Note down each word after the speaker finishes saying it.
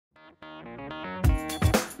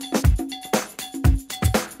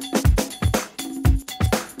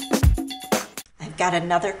I've got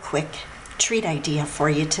another quick treat idea for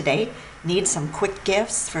you today. Need some quick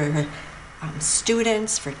gifts for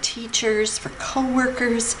students, for teachers, for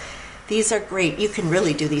co-workers. These are great. You can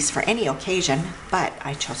really do these for any occasion, but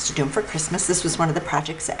I chose to do them for Christmas. This was one of the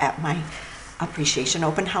projects at my appreciation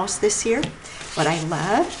open house this year. What I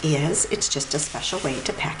love is it's just a special way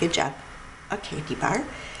to package up a candy bar.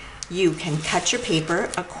 You can cut your paper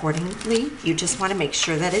accordingly. You just want to make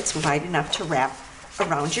sure that it's wide enough to wrap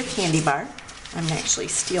around your candy bar. I'm gonna actually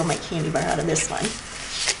steal my candy bar out of this one.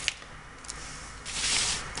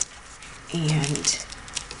 And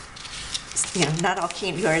you know, not all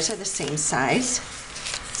candy bars are the same size,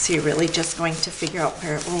 so you're really just going to figure out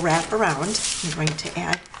where it will wrap around. I'm going to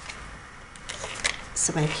add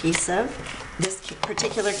my piece of this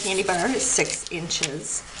particular candy bar is 6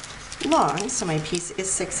 inches long, so my piece is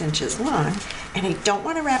 6 inches long, and I don't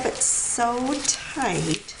want to wrap it so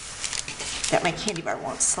tight that my candy bar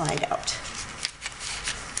won't slide out.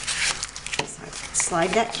 So slide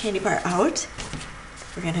that candy bar out.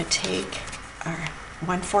 We're going to take our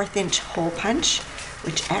 1/4 inch hole punch,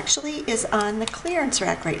 which actually is on the clearance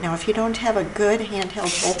rack right now. If you don't have a good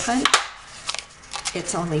handheld hole punch,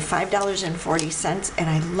 it's only $5.40, and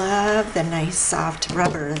I love the nice soft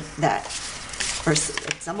rubber that, or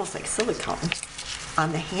it's almost like silicone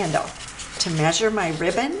on the handle. To measure my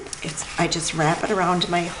ribbon, I just wrap it around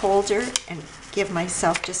my holder and give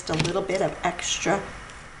myself just a little bit of extra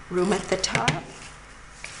room at the top,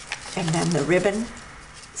 and then the ribbon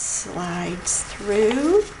slides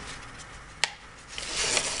through.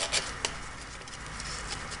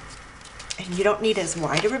 And you don't need as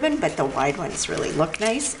wide a ribbon, but the wide ones really look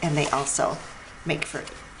nice, and they also make for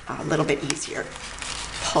a little bit easier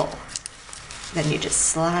pull. Then you just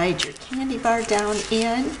slide your candy bar down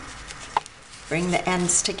in, bring the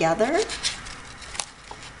ends together,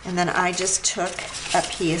 and then I just took a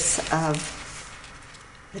piece of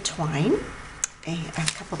the twine, a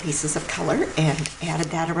couple pieces of color, and added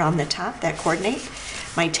that around the top that coordinate.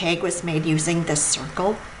 My tag was made using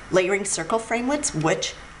the layering circle framelits,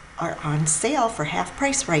 which are on sale for half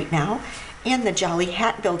price right now, and the Jolly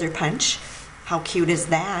Hat Builder Punch. How cute is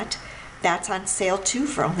that? That's on sale too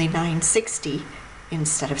for only $9.60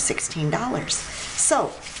 instead of $16.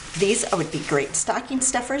 So these would be great stocking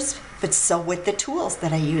stuffers, but so would the tools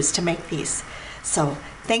that I use to make these. So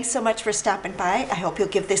thanks so much for stopping by. I hope you'll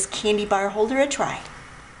give this candy bar holder a try.